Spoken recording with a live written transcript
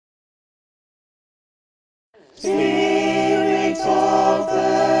Spirit of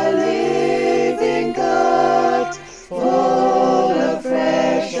the living God, fall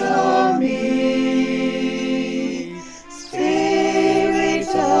afresh on me. Spirit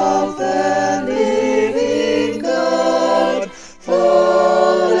of the living God,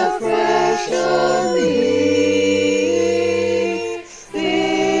 fall afresh on me.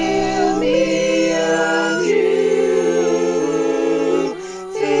 Fill me anew,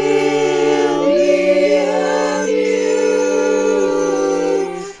 fill me anew.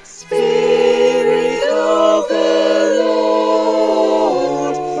 Spirit of the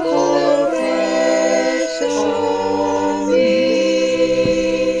Lord, fall afresh on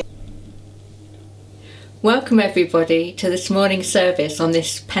me. Welcome everybody to this morning service on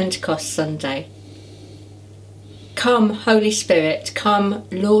this Pentecost Sunday. Come, Holy Spirit, come,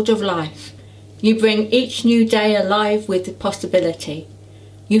 Lord of life. You bring each new day alive with possibility.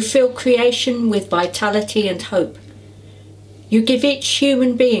 You fill creation with vitality and hope. You give each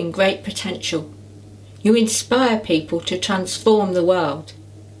human being great potential. You inspire people to transform the world.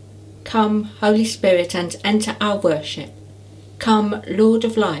 Come, Holy Spirit, and enter our worship. Come, Lord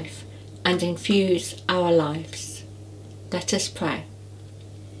of life, and infuse our lives. Let us pray.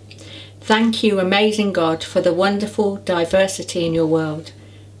 Thank you, amazing God, for the wonderful diversity in your world,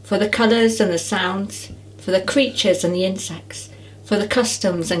 for the colours and the sounds, for the creatures and the insects, for the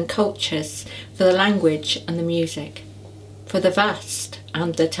customs and cultures, for the language and the music, for the vast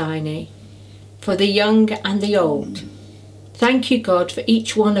and the tiny, for the young and the old. Thank you, God, for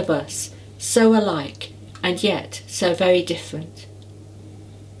each one of us, so alike and yet so very different.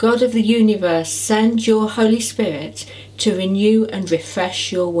 God of the universe, send your Holy Spirit to renew and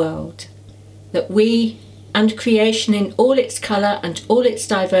refresh your world, that we and creation in all its colour and all its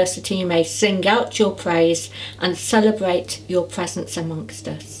diversity may sing out your praise and celebrate your presence amongst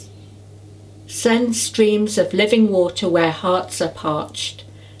us. Send streams of living water where hearts are parched,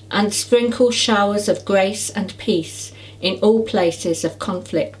 and sprinkle showers of grace and peace in all places of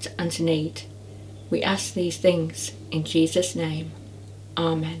conflict and need. We ask these things in Jesus' name.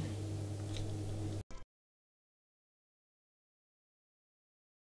 Amen.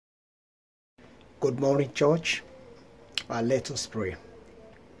 Good morning, church. Let us pray.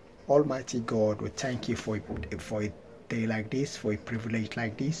 Almighty God, we thank you for a day like this, for a privilege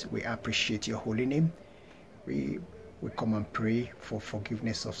like this. We appreciate your holy name. We come and pray for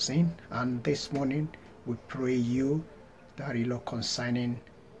forgiveness of sin. And this morning, we pray you, Daddy Lord, concerning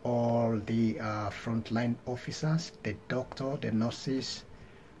all the frontline officers, the doctor, the nurses,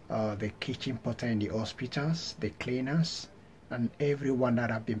 the kitchen porter in the hospitals, the cleaners, and everyone that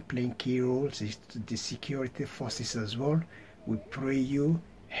have been playing key roles, the security forces as well. We pray you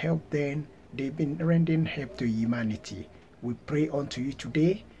help them. They've been rendering help to humanity. We pray unto you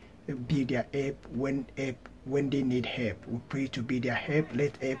today, be their help when they need help. We pray to be their help.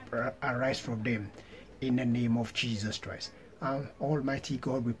 Let help arise from them in the name of Jesus Christ. Almighty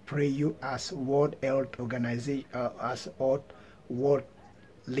God, we pray you as World Health Organization, as world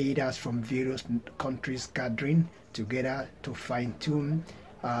leaders from various countries gathering together to fine-tune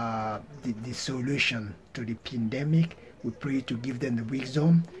the solution to the pandemic. We pray to give them the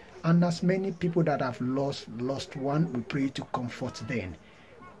wisdom, and as many people that have lost one, we pray to comfort them.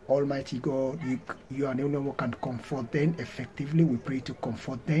 Almighty God, you are the only one who can comfort them effectively. We pray to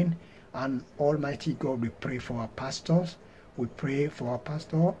comfort them. And Almighty God, we pray for our pastors. We pray for our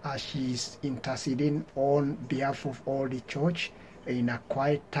pastor as she's interceding on behalf of all the church in a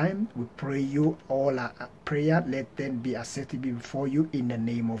quiet time. We pray you all our prayer, let them be acceptable before you in the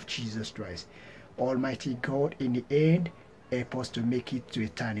name of Jesus Christ. Almighty God, in the end, help us to make it to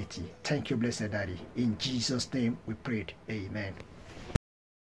eternity. Thank you, blessed Daddy. In Jesus' name we prayed. Amen.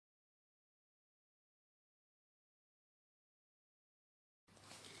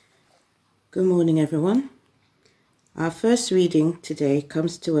 Good morning, everyone. Our first reading today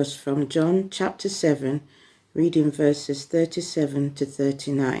comes to us from John chapter 7, reading verses 37 to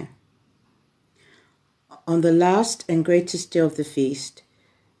 39. On the last and greatest day of the feast,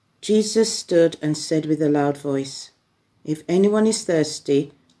 Jesus stood and said with a loud voice, "If anyone is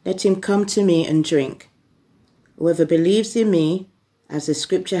thirsty, let him come to me and drink. Whoever believes in me, as the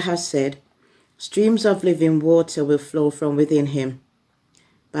scripture has said, streams of living water will flow from within him."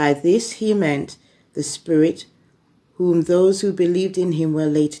 By this he meant the Spirit, whom those who believed in him were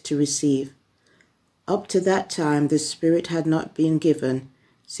later to receive. Up to that time the Spirit had not been given,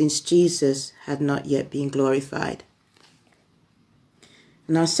 since Jesus had not yet been glorified.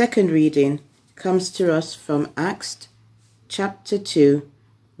 And our second reading comes to us from Acts chapter 2,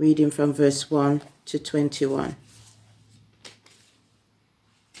 reading from verse 1 to 21.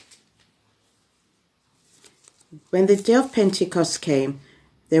 When the day of Pentecost came,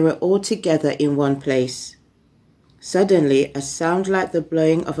 they were all together in one place. Suddenly, a sound like the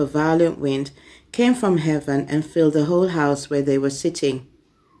blowing of a violent wind came from heaven and filled the whole house where they were sitting.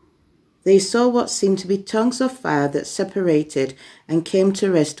 They saw what seemed to be tongues of fire that separated and came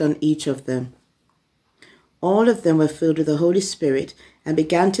to rest on each of them. All of them were filled with the Holy Spirit and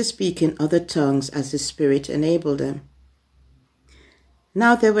began to speak in other tongues as the Spirit enabled them.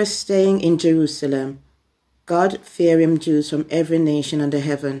 Now they were staying in Jerusalem, God-fearing Jews from every nation under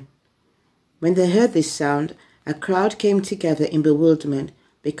heaven. When they heard this sound, a crowd came together in bewilderment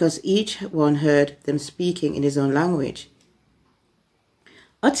because each one heard them speaking in his own language.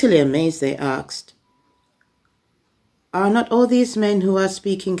 Utterly amazed, they asked, "Are not all these men who are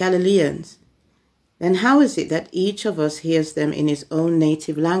speaking Galileans? Then how is it that each of us hears them in his own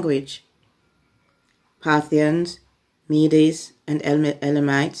native language?" Parthians, Medes, and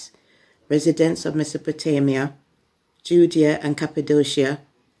Elamites, residents of Mesopotamia, Judea and Cappadocia,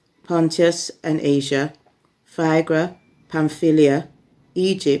 Pontus and Asia, Phrygia, Pamphylia,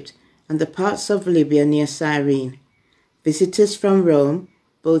 Egypt, and the parts of Libya near Cyrene, visitors from Rome,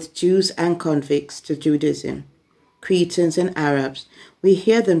 both Jews and convicts to Judaism, Cretans and Arabs, we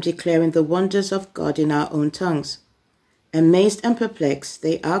hear them declaring the wonders of God in our own tongues. Amazed and perplexed,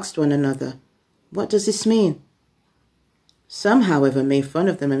 they asked one another, "What does this mean?" Some, however, made fun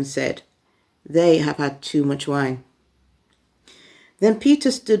of them and said, "They have had too much wine." Then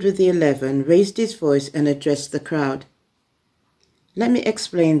Peter stood with the 11, raised his voice, and addressed the crowd. "Let me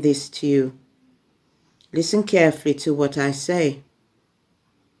explain this to you. Listen carefully to what I say.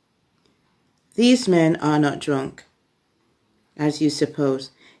 These men are not drunk, as you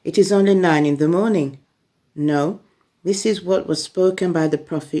suppose. It is only 9 in the morning. No, this is what was spoken by the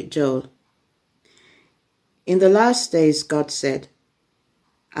prophet Joel. In the last days, God said,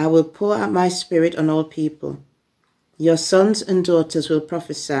 I will pour out my spirit on all people. Your sons and daughters will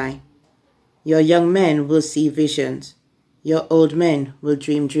prophesy. Your young men will see visions. Your old men will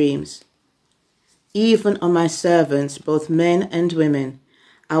dream dreams. Even on my servants, both men and women,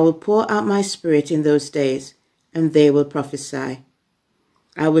 I will pour out my spirit in those days, and they will prophesy.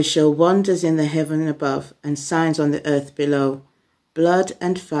 I will show wonders in the heaven above and signs on the earth below, blood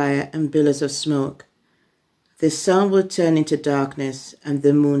and fire and billows of smoke. The sun will turn into darkness and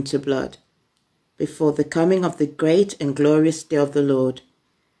the moon to blood, before the coming of the great and glorious day of the Lord,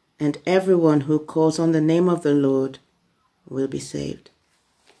 and everyone who calls on the name of the Lord will be saved.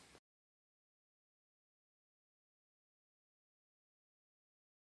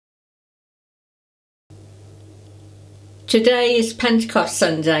 Today is Pentecost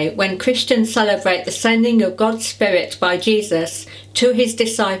Sunday, when Christians celebrate the sending of God's Spirit by Jesus to his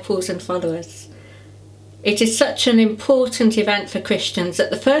disciples and followers. It is such an important event for Christians that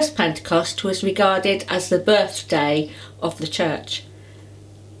the first Pentecost was regarded as the birthday of the church.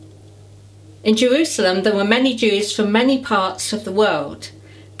 In Jerusalem, there were many Jews from many parts of the world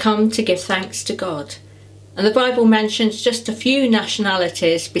come to give thanks to God. And the Bible mentions just a few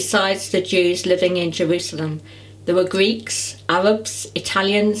nationalities besides the Jews living in Jerusalem. There were Greeks, Arabs,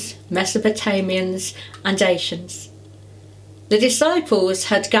 Italians, Mesopotamians, and Asians. The disciples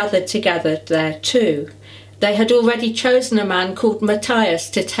had gathered together there too. They had already chosen a man called Matthias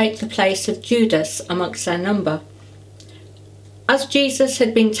to take the place of Judas amongst their number. As Jesus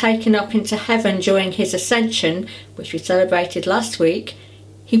had been taken up into heaven during his ascension, which we celebrated last week,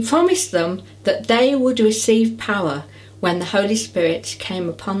 he promised them that they would receive power when the Holy Spirit came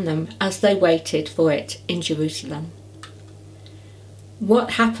upon them as they waited for it in Jerusalem.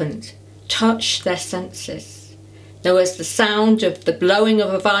 What happened touched their senses. There was the sound of the blowing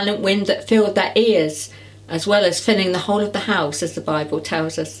of a violent wind that filled their ears, as well as filling the whole of the house, as the Bible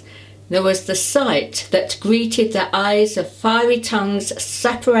tells us. There was the sight that greeted their eyes of fiery tongues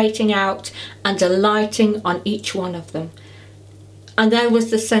separating out and alighting on each one of them. And there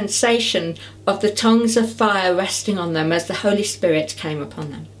was the sensation of the tongues of fire resting on them as the Holy Spirit came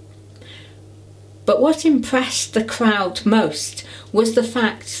upon them. But what impressed the crowd most was the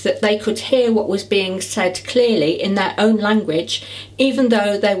fact that they could hear what was being said clearly in their own language, even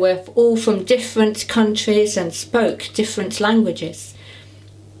though they were all from different countries and spoke different languages.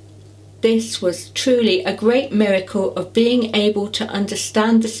 This was truly a great miracle of being able to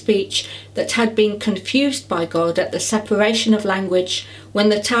understand the speech that had been confused by God at the separation of language when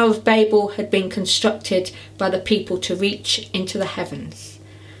the Tower of Babel had been constructed by the people to reach into the heavens.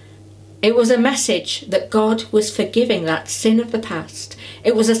 It was a message that God was forgiving that sin of the past.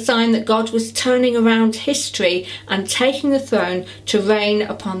 It was a sign that God was turning around history and taking the throne to reign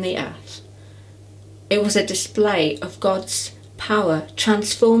upon the earth. It was a display of God's power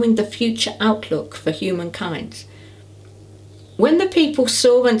transforming the future outlook for humankind. When the people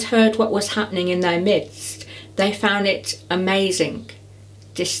saw and heard what was happening in their midst, they found it amazing,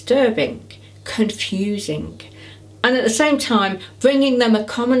 disturbing, confusing, and at the same time bringing them a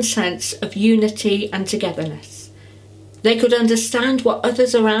common sense of unity and togetherness. They could understand what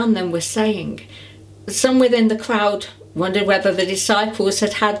others around them were saying. Some within the crowd wondered whether the disciples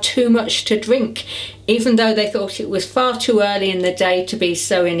had had too much to drink, even though they thought it was far too early in the day to be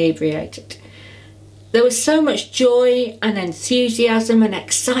so inebriated. There was so much joy and enthusiasm and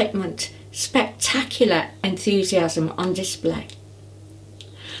excitement, spectacular enthusiasm on display.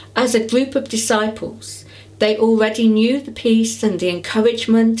 As a group of disciples, they already knew the peace and the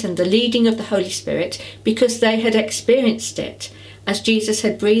encouragement and the leading of the Holy Spirit because they had experienced it, as Jesus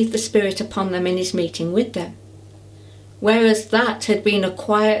had breathed the Spirit upon them in his meeting with them. Whereas that had been a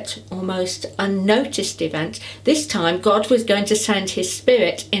quiet, almost unnoticed event, this time God was going to send his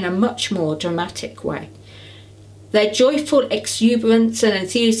Spirit in a much more dramatic way. Their joyful exuberance and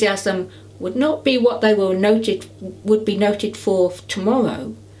enthusiasm would not be what they would be noted for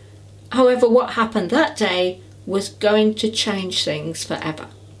tomorrow. However, what happened that day was going to change things forever.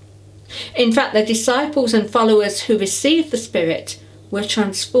 In fact, the disciples and followers who received the Spirit were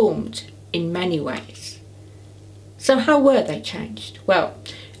transformed in many ways. So how were they changed? Well,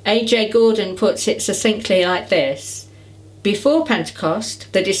 A.J. Gordon puts it succinctly like this: before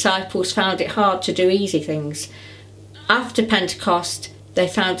Pentecost, the disciples found it hard to do easy things. After Pentecost, they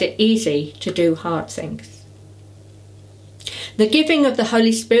found it easy to do hard things. The giving of the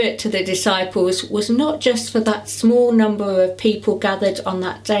Holy Spirit to the disciples was not just for that small number of people gathered on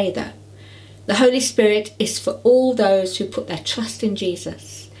that day, though. The Holy Spirit is for all those who put their trust in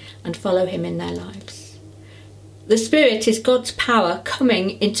Jesus and follow him in their lives. The Spirit is God's power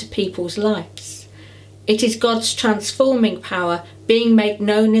coming into people's lives. It is God's transforming power being made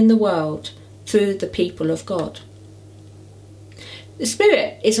known in the world through the people of God. The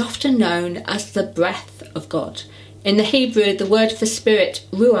Spirit is often known as the breath of God. In the Hebrew, the word for spirit,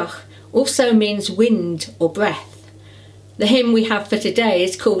 ruach, also means wind or breath. The hymn we have for today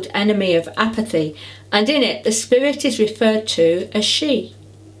is called Enemy of Apathy, and in it the Spirit is referred to as she.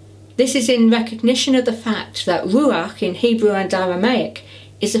 This is in recognition of the fact that ruach in Hebrew and Aramaic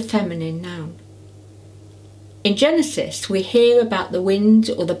is a feminine noun. In Genesis, we hear about the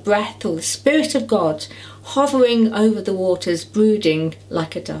wind or the breath or the Spirit of God hovering over the waters, brooding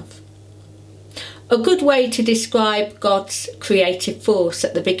like a dove. A good way to describe God's creative force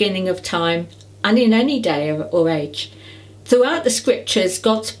at the beginning of time and in any day or age. Throughout the scriptures,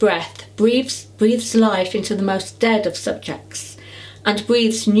 God's breath breathes life into the most dead of subjects and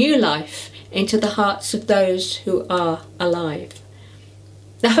breathes new life into the hearts of those who are alive.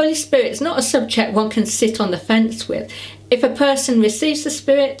 The Holy Spirit is not a subject one can sit on the fence with. If a person receives the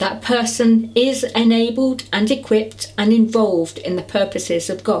Spirit, that person is enabled and equipped and involved in the purposes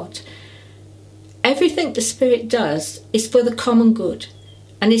of God. Everything the Spirit does is for the common good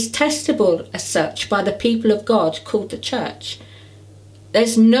and is testable as such by the people of God called the Church.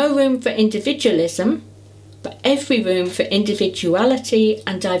 There's no room for individualism, but every room for individuality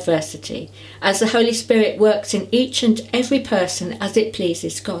and diversity, as the Holy Spirit works in each and every person as it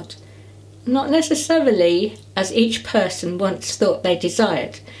pleases God. Not necessarily as each person once thought they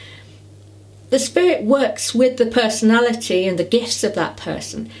desired. The Spirit works with the personality and the gifts of that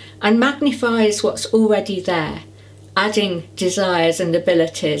person and magnifies what's already there, adding desires and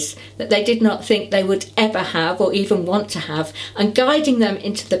abilities that they did not think they would ever have or even want to have, and guiding them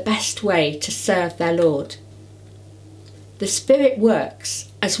into the best way to serve their Lord. The Spirit works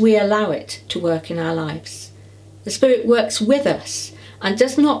as we allow it to work in our lives. The Spirit works with us and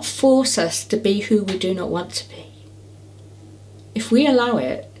does not force us to be who we do not want to be. If we allow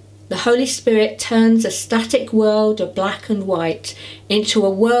it, the Holy Spirit turns a static world of black and white into a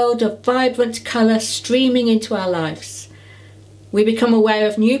world of vibrant colour streaming into our lives. We become aware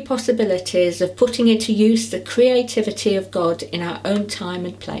of new possibilities of putting into use the creativity of God in our own time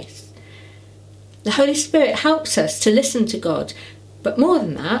and place. The Holy Spirit helps us to listen to God, but more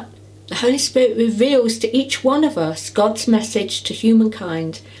than that, the Holy Spirit reveals to each one of us God's message to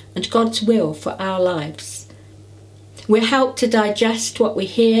humankind and God's will for our lives. We're helped to digest what we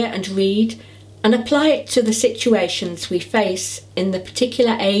hear and read and apply it to the situations we face in the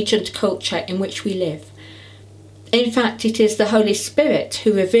particular age and culture in which we live. In fact, it is the Holy Spirit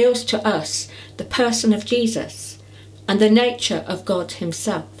who reveals to us the person of Jesus and the nature of God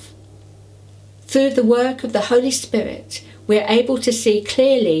himself. Through the work of the Holy Spirit, we are able to see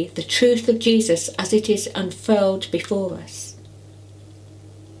clearly the truth of Jesus as it is unfurled before us.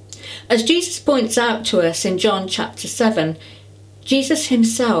 As Jesus points out to us in John chapter 7, Jesus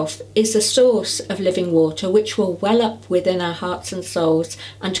himself is the source of living water which will well up within our hearts and souls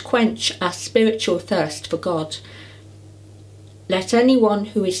and quench our spiritual thirst for God. Let anyone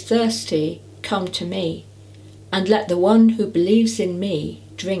who is thirsty come to me, and let the one who believes in me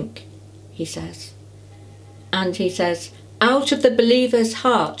drink, he says. And he says, out of the believer's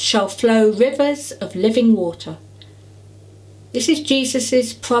heart shall flow rivers of living water. This is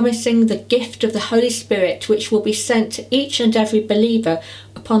Jesus' promising the gift of the Holy Spirit, which will be sent to each and every believer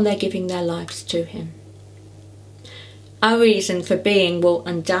upon their giving their lives to him. Our reason for being will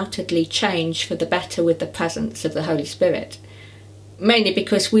undoubtedly change for the better with the presence of the Holy Spirit, mainly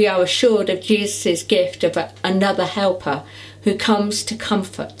because we are assured of Jesus' gift of another helper who comes to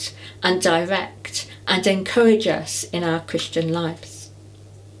comfort and direct and encourage us in our Christian lives.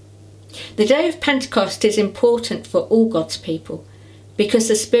 The day of Pentecost is important for all God's people because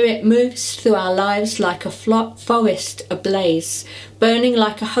the Spirit moves through our lives like a forest ablaze, burning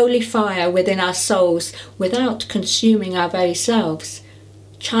like a holy fire within our souls without consuming our very selves,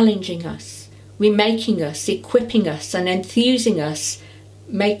 challenging us, remaking us, equipping us and enthusing us,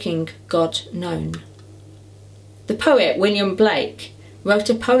 making God known. The poet William Blake wrote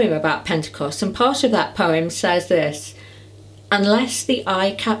a poem about Pentecost, and part of that poem says this: unless the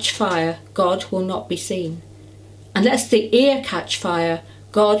eye catch fire, God will not be seen. Unless the ear catch fire,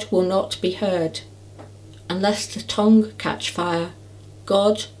 God will not be heard. Unless the tongue catch fire,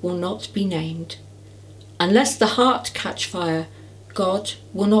 God will not be named. Unless the heart catch fire, God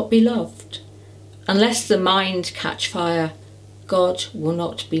will not be loved. Unless the mind catch fire, God will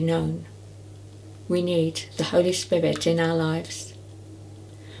not be known. We need the Holy Spirit in our lives.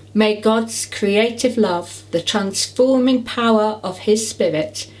 May God's creative love, the transforming power of his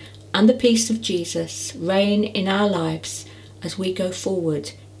Spirit, and the peace of Jesus reign in our lives as we go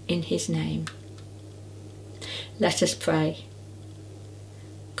forward in his name. Let us pray.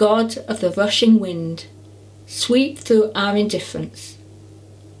 God of the rushing wind, sweep through our indifference.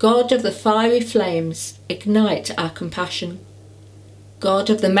 God of the fiery flames, ignite our compassion. God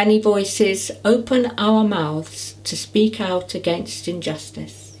of the many voices, open our mouths to speak out against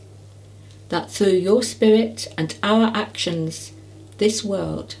injustice, that through your Spirit and our actions, this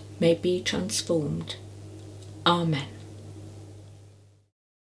world may be transformed. Amen.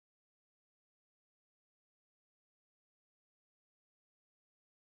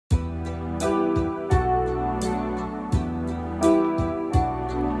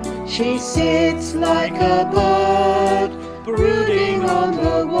 She sits like a bird, brooding on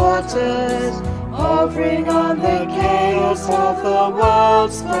the waters, hovering on the chaos of the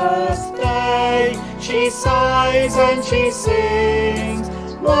world's first day. She sighs and she sings,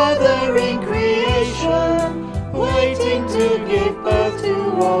 mothering creation, waiting to give birth to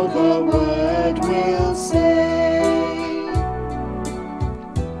all the word will say.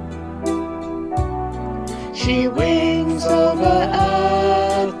 She wings over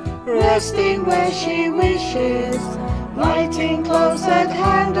earth, resting where she wishes, lighting close at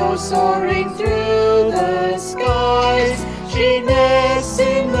hand or soaring through the skies. She nests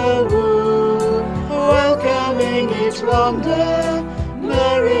in the womb, welcoming its wonder,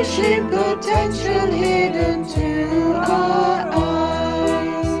 nourishing potential hidden to our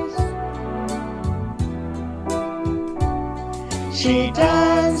eyes. She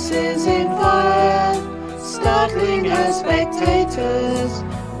dances in fire, startling her spectators,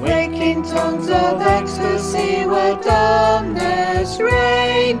 waking tongues of ecstasy where dumbness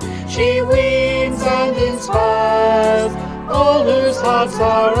reign. She wins and inspires all whose hearts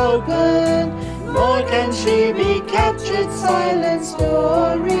are open, nor can she be captured, silenced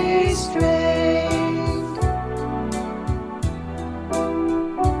or restrained.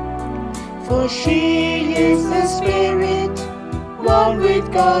 For she is the Spirit, one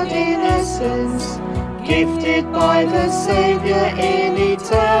with God in essence, gifted by the Saviour in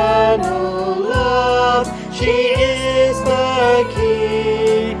eternal love. She is the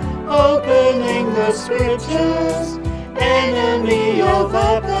key, opening the Scriptures, enemy of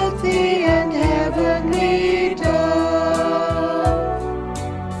apathy and heavenly dove.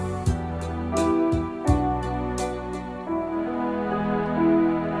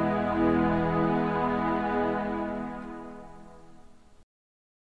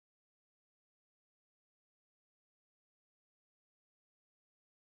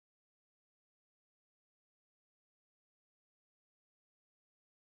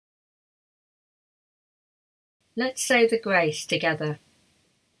 Let's say the grace together.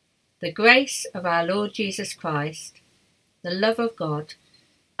 The grace of our Lord Jesus Christ, the love of God,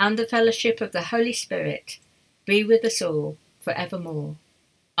 and the fellowship of the Holy Spirit be with us all forevermore.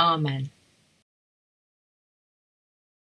 Amen.